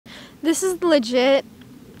This is legit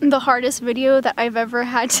the hardest video that I've ever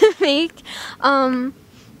had to make,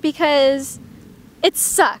 because it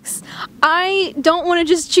sucks. I don't want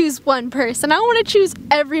to just choose one person. I want to choose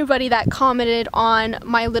everybody that commented on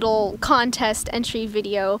my little contest entry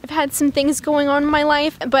video. I've had some things going on in my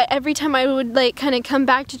life, but every time I would like kind of come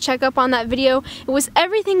back to check up on that video,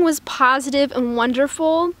 everything was positive and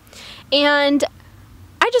wonderful. And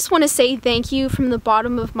I just want to say thank you from the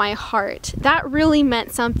bottom of my heart. That really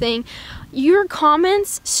meant something. Your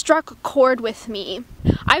comments struck a chord with me.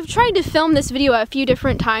 I've tried to film this video a few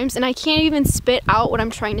different times and I can't even spit out what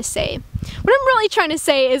I'm trying to say. What I'm really trying to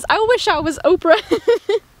say is I wish I was Oprah.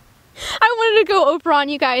 I wanted to go Oprah on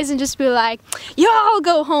you guys and just be like, y'all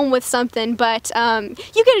go home with something, but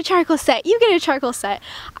you get a charcoal set, you get a charcoal set.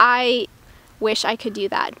 I wish I could do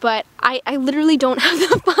that, but I literally don't have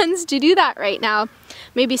the funds to do that right now.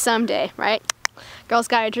 Maybe someday, right? Girl's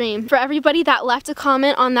got a dream. For everybody that left a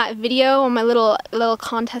comment on that video, on my little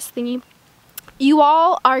contest thingy, you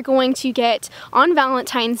all are going to get, on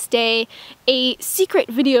Valentine's Day, a secret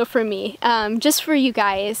video from me, just for you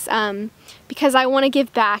guys, because I want to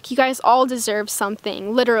give back. You guys all deserve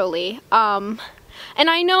something, literally. And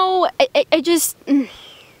I know, I just,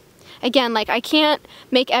 again, like, I can't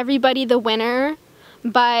make everybody the winner,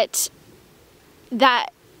 but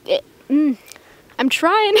I'm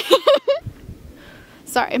trying.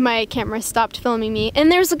 Sorry, my camera stopped filming me.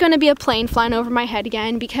 And there's gonna be a plane flying over my head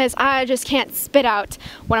again because I just can't spit out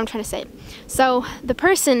what I'm trying to say. So the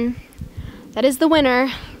person that is the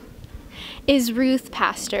winner is Ruth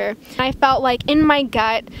Pastor. I felt like in my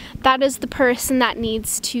gut that is the person that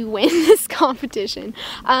needs to win this competition.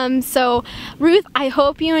 So Ruth, I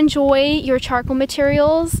hope you enjoy your charcoal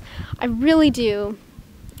materials. I really do.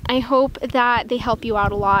 I hope that they help you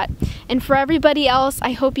out a lot. And for everybody else,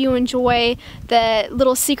 I hope you enjoy the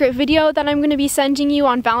little secret video that I'm going to be sending you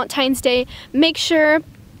on Valentine's Day. Make sure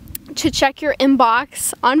to check your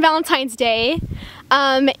inbox on Valentine's Day,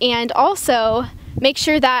 and also make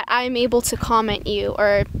sure that I'm able to comment you,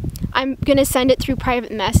 or I'm going to send it through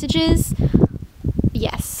private messages.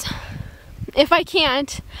 Yes. If I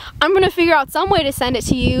can't, I'm going to figure out some way to send it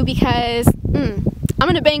to you because I'm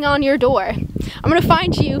going to bang on your door. I'm going to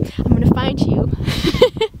find you. I'm going to find you.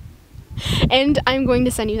 And I'm going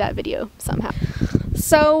to send you that video somehow.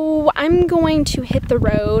 So I'm going to hit the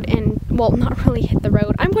road and, well, not really hit the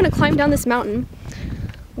road. I'm going to climb down this mountain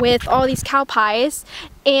with all these cow pies,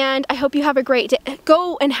 and I hope you have a great day.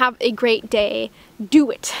 Go and have a great day.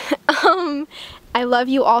 Do it. I love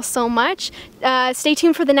you all so much. Stay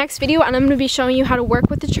tuned for the next video, and I'm going to be showing you how to work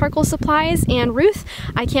with the charcoal supplies. And Ruth,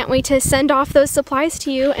 I can't wait to send off those supplies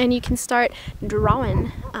to you and you can start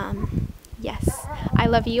drawing. Yes, I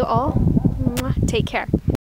love you all. Take care.